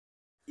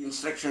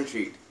instruction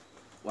sheet,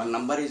 one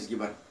number is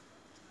given.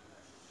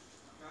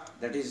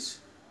 That is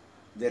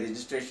the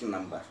registration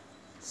number.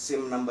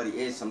 SIM number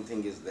A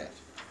something is there.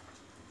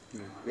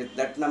 With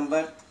that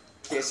number,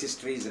 case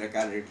history is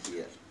recorded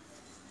here.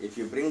 If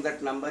you bring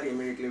that number,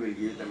 immediately we'll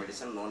give you the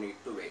medicine, no need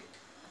to wait.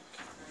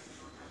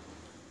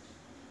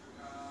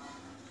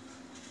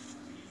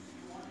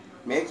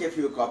 Make a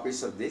few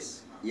copies of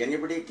this.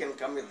 Anybody can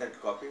come with that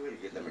copy,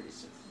 we'll give the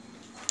medicine.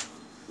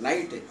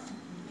 Night,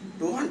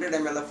 200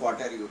 ml of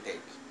water you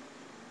take.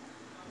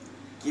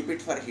 Keep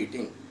it for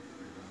heating.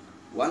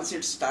 Once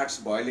it starts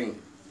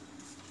boiling,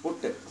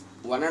 put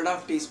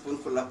 1.5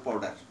 teaspoonful of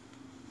powder.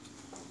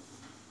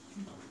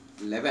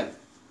 Level.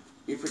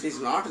 If it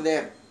is not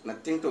there,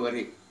 nothing to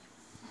worry.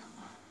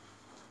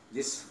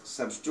 This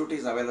substitute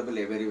is available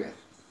everywhere.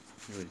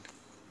 Right.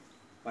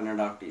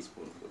 1.5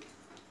 teaspoonful.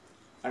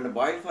 And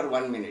boil for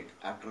 1 minute.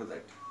 After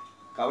that,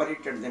 cover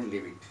it and then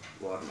leave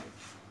it overnight.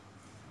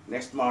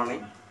 Next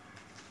morning,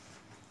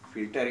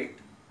 filter it.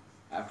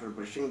 After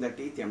brushing the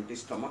teeth, empty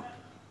stomach.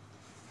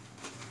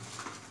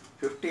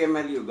 50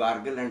 ml you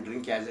gargle and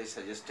drink as I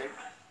suggested.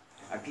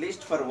 At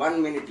least for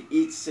 1 minute,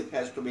 each sip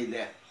has to be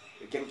there.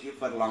 You can keep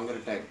for longer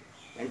time.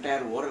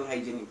 Entire oral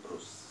hygiene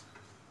improves.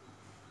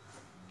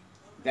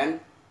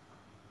 Then,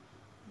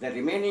 the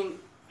remaining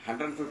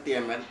 150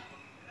 ml,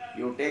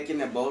 you take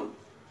in a bowl,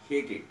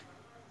 heat it.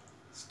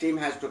 Steam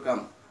has to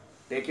come.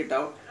 Take it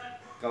out,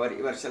 cover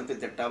yourself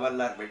with a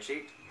towel or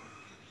bedsheet.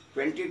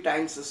 20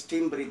 times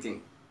steam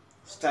breathing.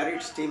 Stir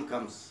it, steam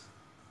comes.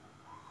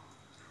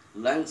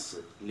 Lungs,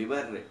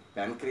 liver,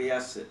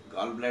 pancreas,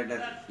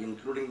 gallbladder,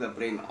 including the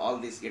brain, all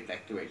these get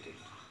activated.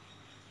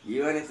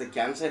 Even if the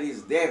cancer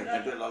is there,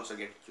 that will also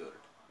get cured.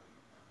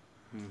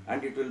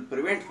 And it will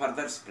prevent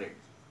further spread.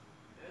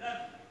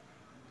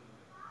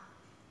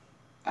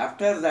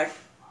 After that,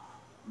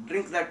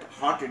 drink that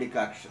hot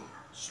decoction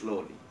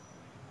slowly.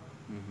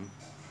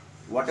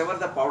 Whatever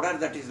the powder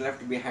that is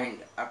left behind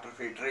after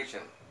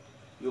filtration,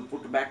 you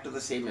put back to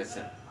the same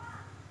vessel.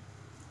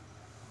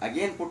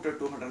 Again put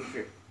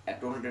 200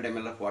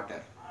 ml of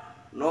water.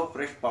 No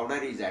fresh powder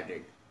is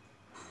added.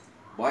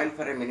 Boil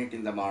for a minute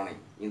in the morning.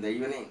 In the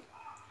evening,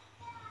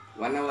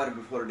 1 hour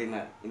before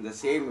dinner, in the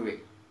same way,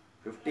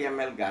 50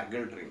 ml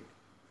gargle drink.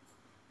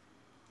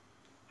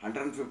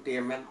 150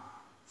 ml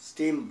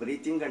steam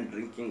breathing and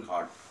drinking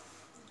hot.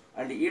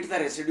 And eat the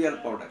residual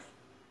powder.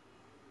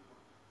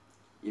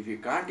 If you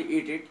can't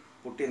eat it,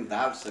 put in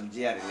dal,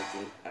 sabji or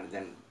anything and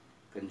then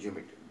consume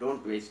it.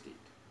 Don't waste it.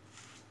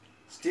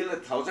 Still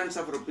thousands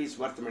of rupees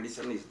worth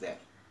medicine is there.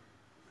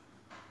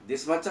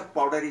 This much of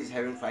powder is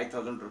having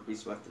 5,000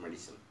 rupees worth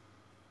medicine.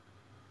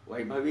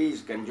 Vaibhavi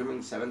is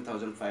consuming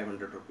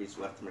 7,500 rupees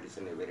worth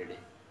medicine every day.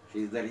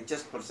 She is the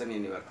richest person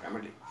in your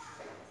family.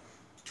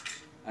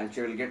 And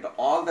she will get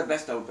all the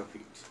best out of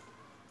it.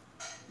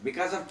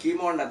 Because of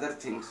chemo and other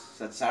things,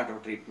 such sort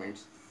of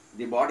treatments,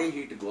 the body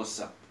heat goes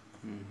up.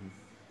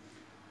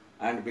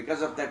 And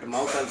because of that,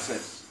 mouth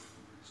ulcers,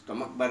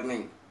 stomach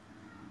burning,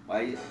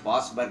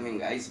 paws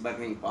burning, eyes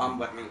burning, palm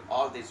burning,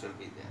 all this will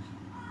be there.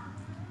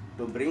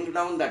 To bring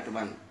down that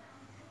one,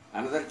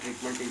 another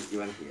treatment is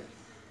given here.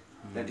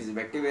 That is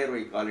vetiver,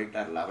 we call it,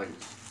 or lavage.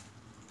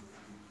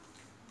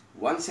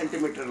 1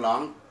 centimeter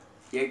long,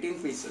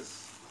 18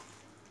 pieces,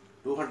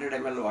 200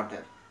 ml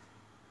water.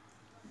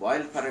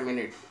 Boil for a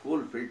minute,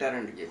 cool, filter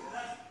and give.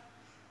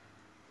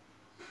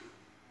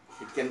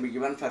 It can be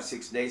given for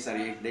 6 days or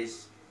 8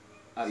 days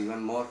or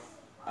even more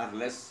or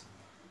less.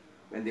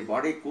 When the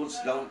body cools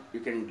down,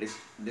 you can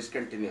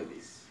discontinue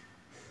this.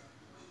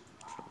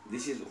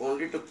 This is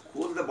only to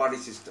cool the body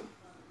system.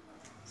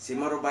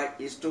 Simarouba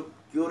is to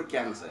cure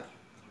cancer.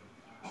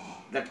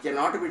 That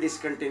cannot be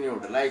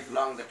discontinued,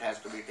 lifelong that has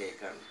to be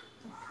taken.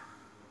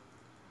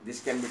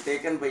 This can be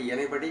taken by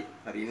anybody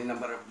for any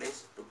number of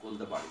days to cool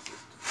the body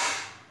system.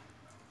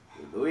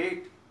 You do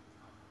it,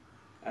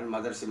 and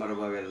Mother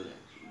Simarouba will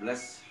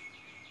bless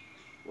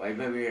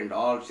Vaibhavi and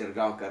all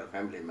Shirgaonkar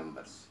family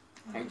members.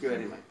 Thank you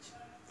very much.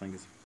 Thank you, sir.